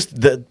just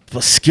the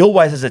skill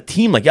wise as a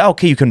team. Like,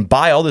 okay, you can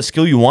buy all the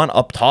skill you want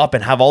up top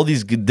and have all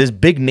this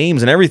big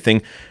names and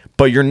everything,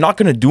 but you're not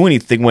going to do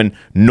anything when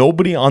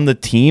nobody on the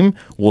team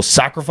will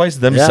sacrifice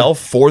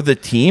themselves for the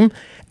team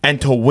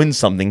and to win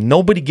something.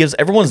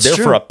 Everyone's there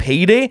for a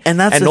payday, and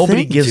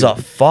nobody gives a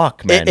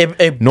fuck, man.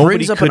 It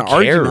brings up an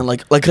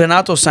argument, like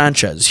Renato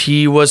Sanchez.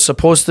 He was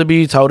supposed to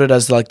be touted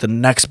as like the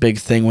next big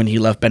thing when he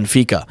left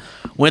Benfica.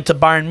 Went to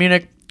Bayern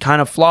Munich, kind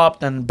of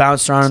flopped and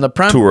bounced around in the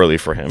Prem. Too early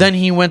for him. Then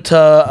he went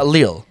to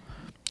Lille.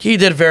 He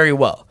did very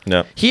well.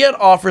 Yeah. He had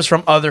offers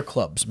from other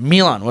clubs.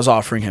 Milan was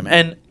offering him.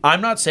 And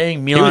I'm not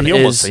saying Milan he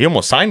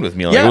almost signed with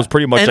Milan. Yeah. It was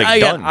pretty much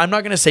done. I'm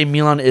not going to say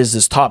Milan is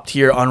this top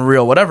tier,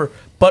 unreal, whatever.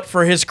 But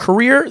for his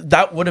career,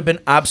 that would have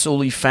been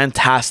absolutely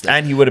fantastic.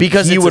 And he would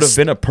have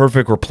been a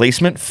perfect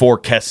replacement for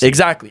Kessie.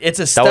 Exactly. It's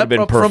a step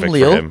up from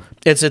Lille.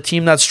 It's a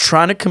team that's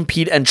trying to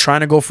compete and trying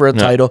to go for a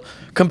title,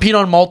 compete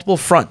on multiple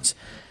fronts.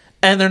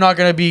 And they're not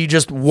going to be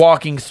just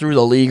walking through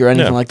the league or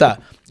anything like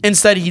that.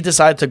 Instead, he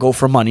decided to go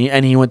for money,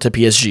 and he went to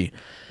PSG.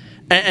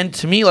 And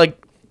to me,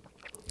 like,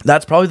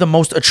 that's probably the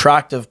most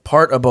attractive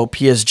part about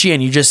PSG.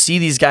 And you just see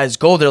these guys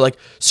go. They're like,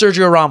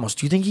 Sergio Ramos,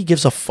 do you think he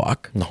gives a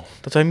fuck? No,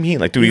 that's what I mean.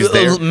 Like, dude, he's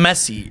there.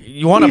 Messi,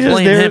 you want to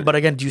blame him, but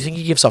again, do you think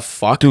he gives a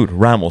fuck? Dude,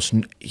 Ramos,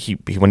 he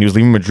when he was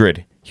leaving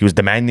Madrid, he was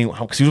demanding,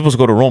 because he was supposed to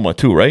go to Roma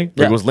too, right?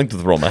 Yeah. He was linked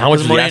with Roma. How much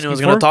was he asking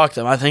was going to talk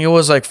to him. I think it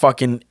was like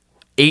fucking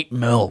 8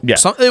 mil. Yeah.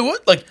 It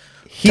would, like...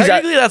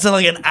 Technically, that's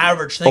like an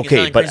average thing.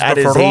 Okay, but at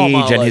his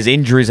age and his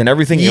injuries and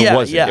everything,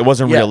 it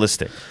wasn't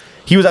realistic.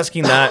 He was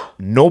asking that.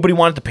 Nobody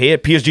wanted to pay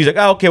it. PSG's like,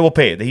 okay, we'll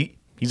pay it.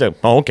 He's like,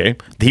 oh, okay.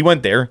 He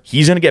went there.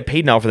 He's going to get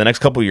paid now for the next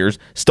couple of years,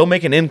 still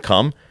making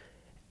income,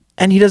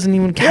 and he doesn't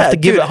even have to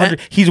give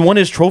 100. He's won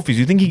his trophies.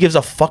 You think he gives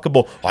a fuck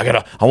about, I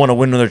want to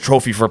win another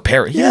trophy for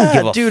Paris. He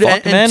doesn't give a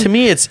fuck, man. And to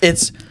me,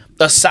 it's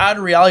a sad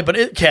reality,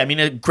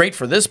 but great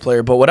for this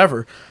player, but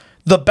whatever.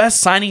 The best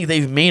signing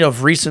they've made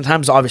of recent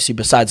times, obviously,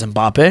 besides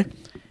Mbappe,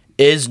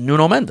 is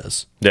Nuno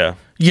Mendes. Yeah.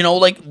 You know,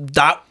 like,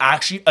 that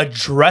actually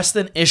addressed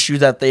an issue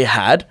that they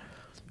had.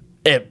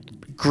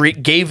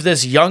 It gave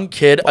this young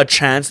kid a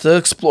chance to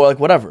explore, like,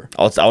 whatever.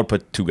 I would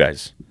put 2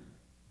 guys.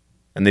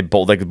 And they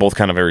both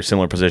kind of very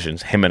similar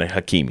positions, him and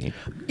Hakimi.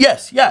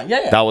 Yes, yeah.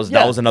 That was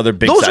another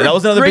big signing. That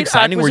was another big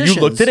signing where you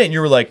looked at it and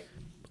you were like,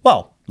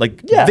 well,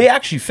 like, they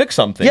actually fixed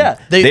something. Yeah.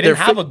 They didn't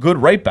have a good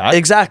right back.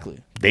 Exactly.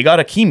 They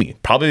got Hakimi,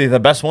 probably the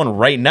best one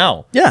right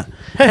now. Yeah.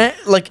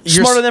 Like,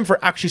 smart of them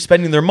for actually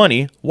spending their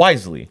money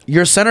wisely.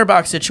 Your center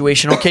back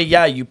situation, okay,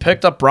 you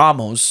picked up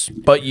Ramos,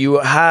 but you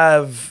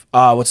have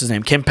what's his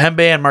name?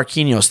 Kimpembe and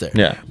Marquinhos there.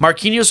 Yeah.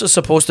 Marquinhos is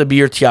supposed to be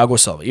your Thiago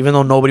Silva. Even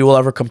though nobody will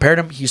ever compare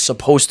him, he's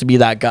supposed to be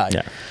that guy.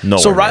 Yeah.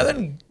 So rather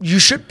than, you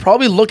should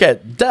probably look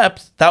at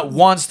depth that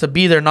wants to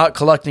be there, not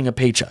collecting a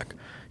paycheck.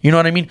 You know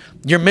what I mean?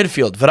 Your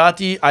midfield,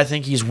 Verratti, I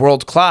think he's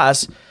world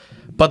class.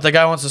 But the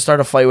guy wants to start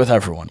a fight with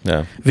everyone.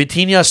 Yeah.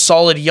 Vitinha,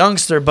 solid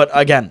youngster, but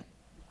again,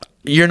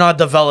 you're not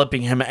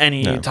developing him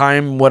any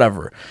time,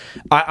 whatever.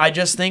 I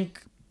just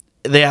think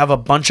they have a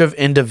bunch of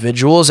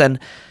individuals, and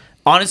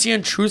honestly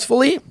and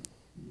truthfully,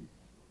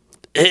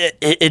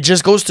 it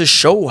just goes to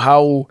show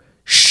how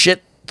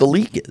shit the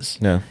league is.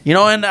 Yeah. You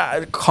know,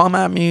 and come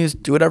at me,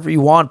 do whatever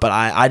you want, but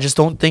I just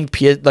don't think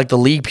the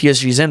league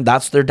PSG's in,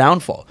 that's their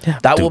downfall. Yeah,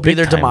 that will be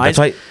their demise.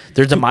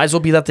 Their demise will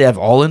be that they have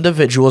all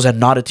individuals and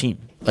not a team.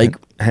 Like,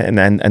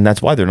 and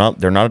that's why they're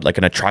not like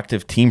an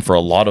attractive team for a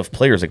lot of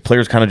players. Like,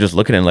 players kind of just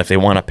look at it, and if they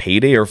want a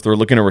payday or if they're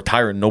looking to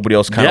retire and nobody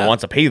else kind of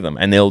wants to pay them,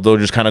 and they'll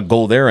just kind of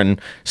go there and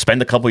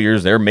spend a couple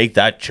years there, make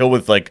that, chill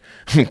with, like,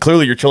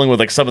 clearly you're chilling with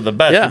like some of the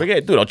best. Yeah. Like,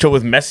 hey, dude, I'll chill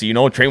with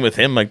Messi, train with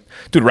him. Like,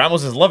 dude,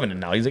 Ramos is loving it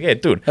now. He's like, hey,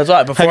 dude, that's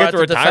why before I had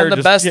to defend the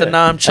best, and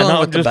now I'm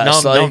chilling with the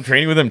best. Now I'm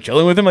training with him,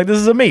 chilling with him. Like, this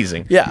is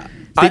amazing. Yeah.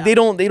 They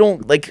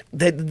don't like.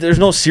 There's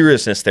no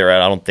seriousness there.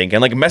 I don't think,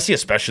 and like Messi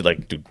especially,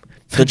 like, dude.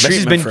 The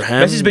treatment for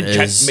him Messi's been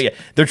checked.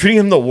 They're treating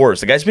him the worst.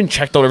 The guy's been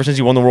checked out ever since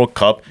he won the World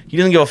Cup. He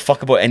doesn't give a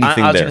fuck about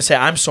anything. I was gonna say,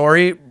 I'm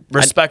sorry,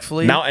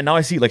 respectfully. Now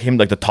I see like him,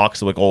 like the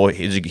talks of like, oh,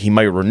 he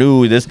might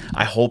renew this.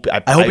 I hope he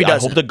does. I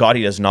hope to God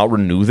he does not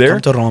renew there.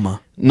 Come to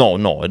Roma. No.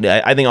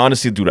 I think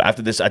honestly, dude, at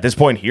this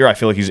point here, I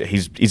feel like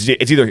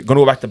it's either going to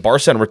go back to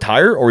Barca and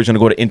retire, or he's going to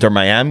go to Inter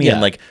Miami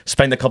and like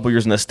spend a couple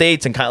years in the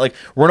States and kind of like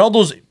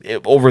Ronaldo's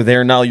over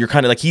there now. You're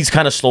kind of like, he's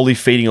kind of slowly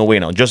fading away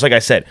now. Just like I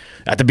said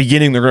at the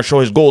beginning, they're going to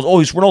show his goals. Oh,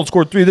 Ronaldo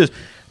scored 3 of this.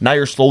 Now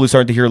you're slowly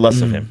starting to hear less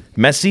of him.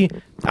 Messi,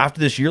 after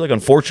this year, like,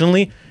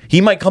 unfortunately,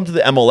 he might come to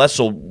the MLS.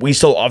 So we're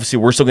still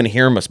going to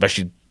hear him,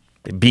 especially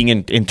being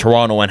in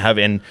Toronto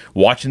and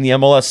watching the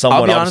MLS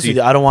somewhat. I'll be honest with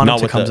you, I don't want him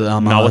to come to the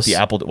MLS. Not with the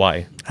Apple.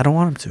 Why? I don't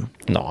want him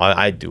to. No,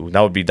 I do.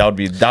 That would be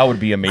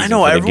amazing. I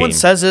know for the everyone game.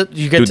 says it.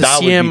 You get Dude, to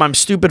see him. I'm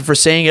stupid for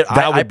saying it.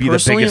 That would be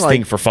the biggest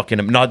thing for fucking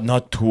him.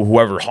 Not to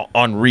whoever,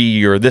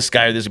 Henri or this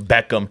guy or this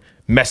Beckham.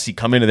 Messi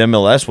come into the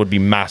MLS would be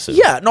massive.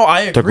 Yeah, no, I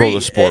agree. To grow the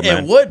sport,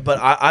 man. It would, but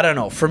I don't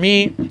know. For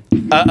me,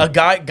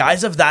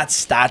 guys of that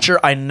stature,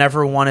 I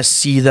never want to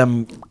see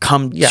them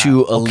come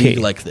to a league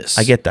like this.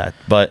 I get that,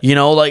 but you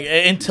know, like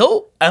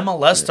until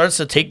MLS starts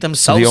to take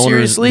themselves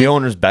seriously, the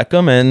owner's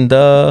Beckham, and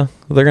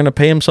they're gonna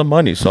pay him some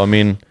money. So I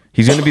mean,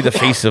 he's gonna be the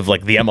face of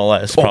like the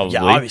MLS, probably.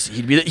 Yeah, obviously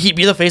he'd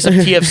be the face of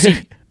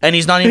TFC, and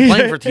he's not even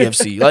playing for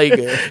TFC.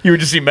 Like you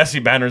would just see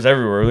Messi banners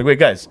everywhere. Like, wait,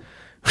 guys.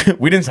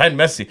 We didn't sign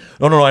Messi.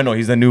 No, I know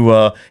he's the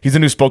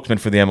new spokesman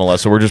for the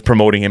MLS, so we're just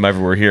promoting him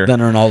everywhere here. Then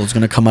Ronaldo's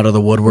gonna come out of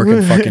the woodwork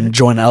and fucking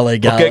join LA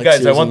Galaxy. Okay,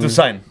 guys, I want to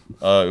sign.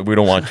 We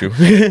don't want you.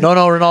 No,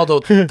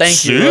 Ronaldo,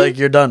 thank you. Like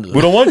you're done.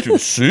 We don't want you.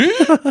 See?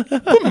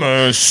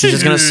 He's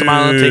just gonna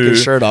smile and take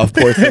his shirt off.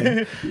 Poor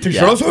thing. Take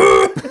shirt off.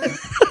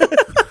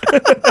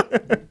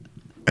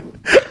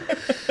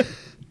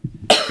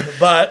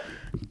 But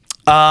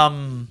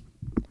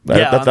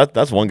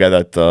that's one guy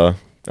that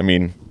I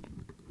mean.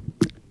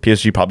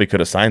 PSG probably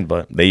could have signed,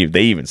 but they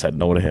even said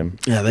no to him.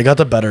 Yeah, they got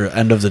the better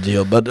end of the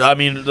deal. But I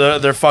mean,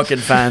 their fucking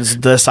fans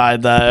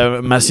decide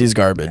that Messi's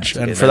garbage,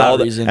 and for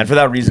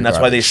that reason, that's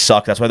why they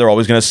suck. That's why they're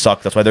always gonna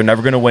suck. That's why they're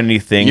never gonna win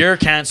anything. You're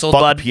canceled,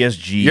 Fuck bud.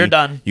 PSG. You're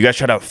done. You guys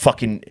try to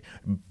fucking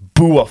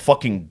boo a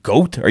fucking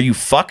goat? Are you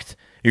fucked?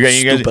 You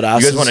guys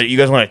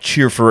want to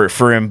cheer for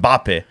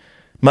Mbappe?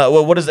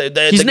 What is that?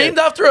 He's named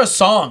after a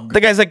song. The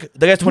guy's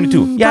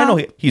 22. Yeah, I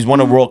know. He's won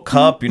a World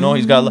Cup. You know,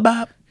 he's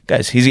got.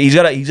 Guys, he's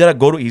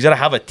gotta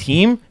have a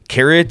team,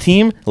 carry a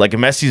team like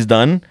Messi's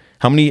done.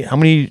 How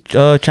many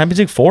Champions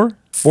League? Four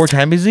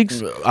Champions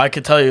Leagues. I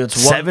could tell you it's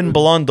 7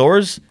 Ballon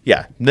d'Ors.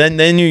 Yeah. Then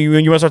you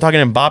want to start talking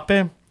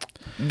Mbappe.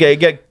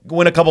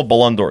 Win a couple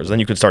Ballon d'Ors, then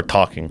you could start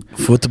talking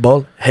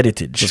football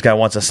heritage. This guy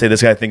wants to say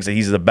this guy thinks that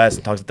he's the best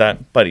and talks like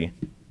that, buddy.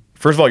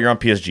 First of all, you're on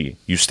PSG.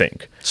 You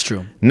stink. It's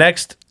true.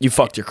 Next, you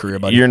fucked your career,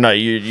 buddy. You're not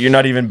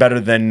even better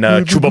than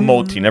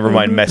Choupo-Moting. Never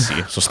mind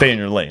Messi. So stay in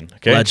your lane.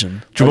 Okay.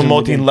 Legend.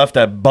 Choupo-Moting left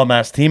that bum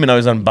ass team and now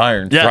he's on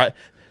Bayern. Yeah.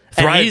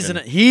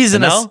 He's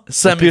in a semi-final.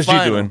 What's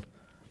PSG doing?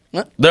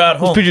 They're at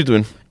home. What's PSG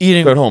doing?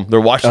 Eating. They're at home. They're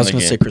watching the game. I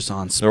was gonna say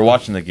croissants. They're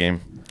watching the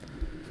game.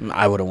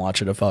 I wouldn't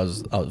watch it if I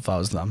was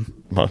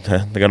them. Well,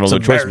 they got no other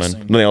choice,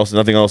 man.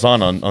 Nothing else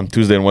on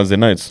Tuesday and Wednesday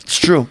nights. It's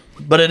true,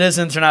 but it is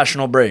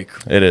international break.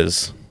 It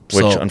is,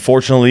 which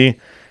unfortunately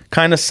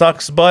kind of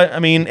sucks. But I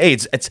mean, hey,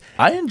 it's.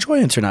 I enjoy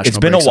international. It's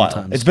been a while.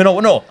 Sometimes. It's been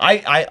a no.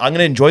 I'm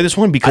gonna enjoy this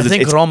one because I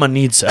think Roma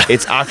needs it.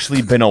 It's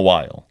actually been a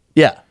while.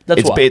 Yeah,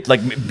 that's why.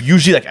 Like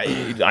usually, like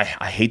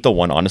I hate the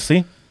one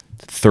honestly.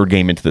 Third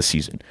game into the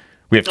season.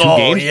 We have 2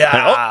 games.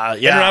 Yeah,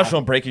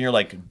 International break, and you're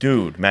like,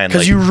 dude, man.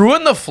 Because you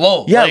ruin the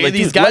flow. Yeah, like,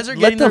 these guys are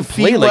getting their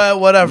feet wet,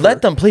 whatever.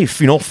 Let them play,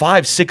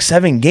 5, 6,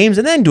 7 games,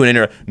 and then do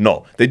an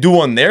No, they do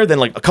one there, then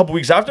like a couple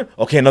weeks after,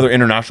 okay, another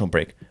international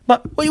break.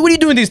 But what are you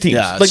doing with these teams?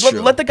 Yeah, like,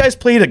 let the guys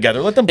play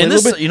together. Let them play a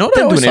little bit. You know what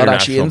I always thought,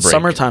 actually? In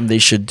summertime, they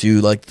should do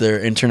like their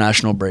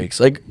international breaks.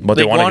 Like, but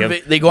they go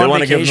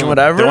on vacation,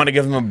 whatever. They want to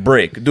give them a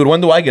break. Dude,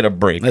 when do I get a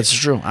break? That's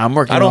true. I'm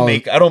working. I don't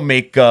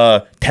make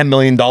 $10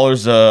 million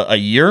a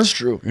year. That's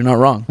true. You're not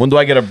wrong. When do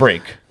I get a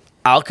break?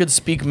 Al could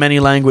speak many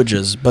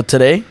languages, but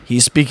today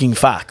he's speaking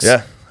facts.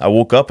 Yeah, I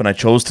woke up and I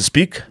chose to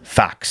speak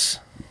facts.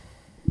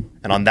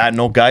 And on that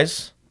note,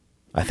 guys,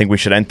 I think we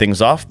should end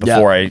things off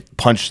before I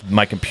punch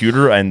my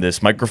computer and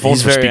this microphone.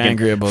 He's very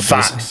angry about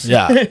facts. This.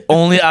 Yeah,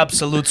 only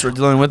absolutes we're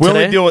dealing with today. We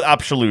only deal with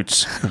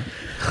absolutes.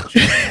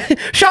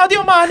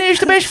 Sadio Mane is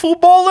the best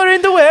footballer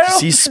in the world.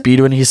 See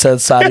speed when he said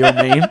Sadio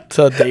Mane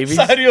to Davies.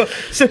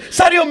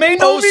 Sadio Mane.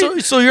 Oh,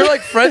 so you're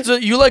like friends.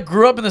 You like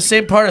grew up in the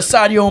same part of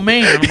Sadio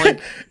Mane. And I'm like,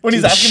 when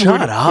he's asking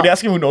when he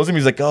asks him who knows him,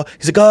 he's like,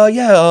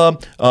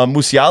 Musiala.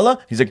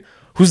 He's like,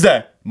 who's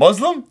that?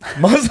 Muslim?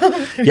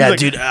 Yeah, like,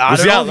 dude. I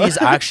don't know if he's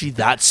actually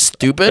that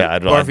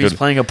stupid or if he's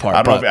playing a part.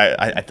 I don't know.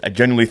 I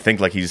genuinely think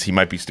like he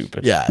might be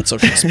stupid. Yeah, it's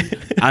okay.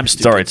 I'm stupid.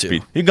 It's all right, too.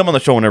 Speed. You can come on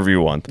the show whenever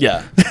you want.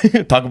 Yeah.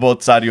 Talk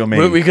about Sadio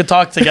Mane. We could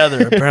talk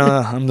together. Apparently,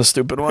 I'm the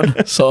stupid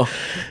one. So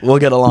we'll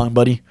get along,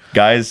 buddy.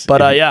 Guys.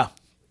 But yeah.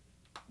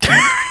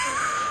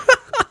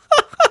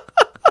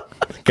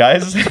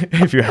 Guys,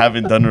 if you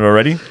haven't done it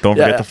already, don't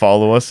forget to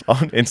follow us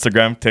on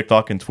Instagram,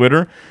 TikTok, and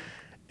Twitter.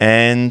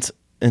 And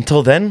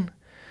until then,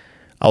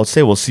 I would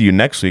say we'll see you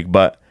next week,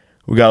 but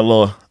we got a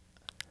little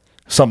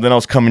something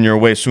else coming your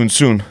way soon.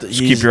 Just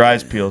keep your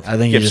eyes peeled. I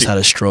think he just had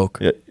a stroke.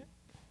 Yeah.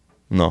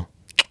 No.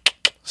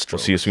 We'll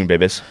see you soon,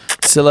 babies.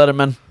 See you later,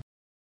 man.